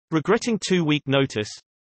Regretting 2-week notice.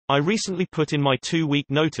 I recently put in my 2-week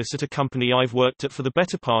notice at a company I've worked at for the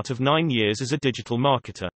better part of 9 years as a digital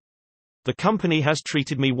marketer. The company has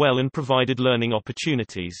treated me well and provided learning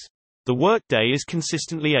opportunities. The workday is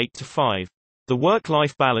consistently 8 to 5. The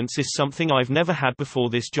work-life balance is something I've never had before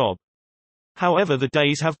this job. However, the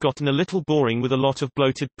days have gotten a little boring with a lot of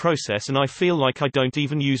bloated process, and I feel like I don't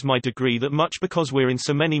even use my degree that much because we're in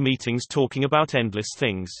so many meetings talking about endless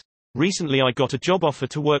things. Recently I got a job offer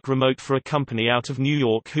to work remote for a company out of New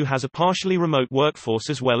York who has a partially remote workforce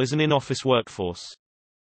as well as an in-office workforce.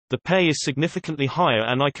 The pay is significantly higher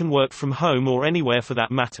and I can work from home or anywhere for that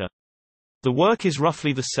matter. The work is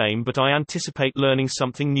roughly the same, but I anticipate learning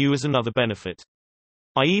something new as another benefit.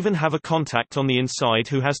 I even have a contact on the inside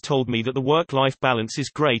who has told me that the work-life balance is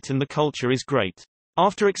great and the culture is great.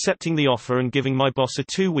 After accepting the offer and giving my boss a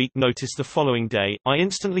 2-week notice the following day, I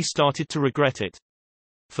instantly started to regret it.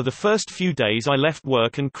 For the first few days I left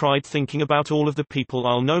work and cried thinking about all of the people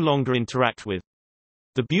I'll no longer interact with.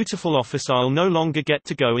 The beautiful office I'll no longer get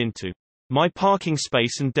to go into. My parking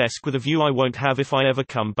space and desk with a view I won't have if I ever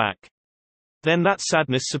come back. Then that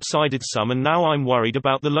sadness subsided some, and now I'm worried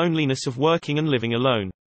about the loneliness of working and living alone.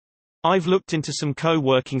 I've looked into some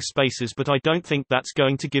co-working spaces, but I don't think that's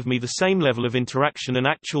going to give me the same level of interaction an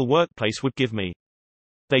actual workplace would give me.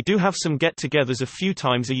 They do have some get-togethers a few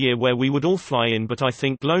times a year where we would all fly in, but I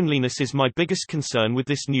think loneliness is my biggest concern with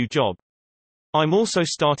this new job. I'm also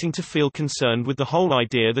starting to feel concerned with the whole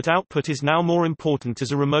idea that output is now more important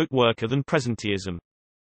as a remote worker than presenteeism.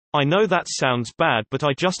 I know that sounds bad, but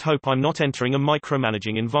I just hope I'm not entering a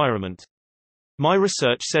micromanaging environment. My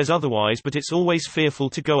research says otherwise, but it's always fearful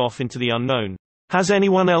to go off into the unknown. Has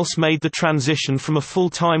anyone else made the transition from a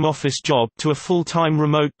full-time office job to a full-time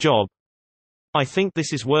remote job? I think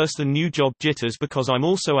this is worse than new job jitters because I'm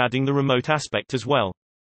also adding the remote aspect as well.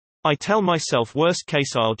 I tell myself worst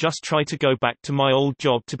case I'll just try to go back to my old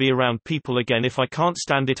job to be around people again if I can't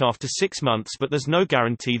stand it after 6 months, but there's no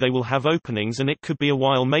guarantee they will have openings and it could be a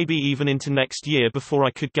while, maybe even into next year, before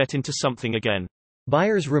I could get into something again.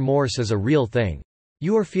 Buyer's remorse is a real thing.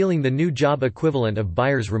 You are feeling the new job equivalent of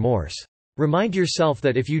buyer's remorse. Remind yourself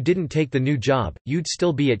that if you didn't take the new job, you'd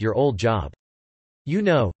still be at your old job. You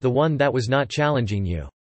know, the one that was not challenging you.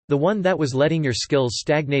 The one that was letting your skills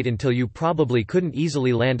stagnate until you probably couldn't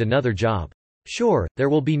easily land another job. Sure, there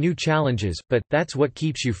will be new challenges, but that's what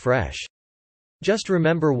keeps you fresh. Just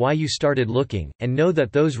remember why you started looking, and know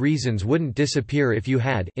that those reasons wouldn't disappear if you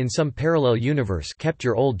had, in some parallel universe, kept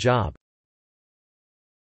your old job.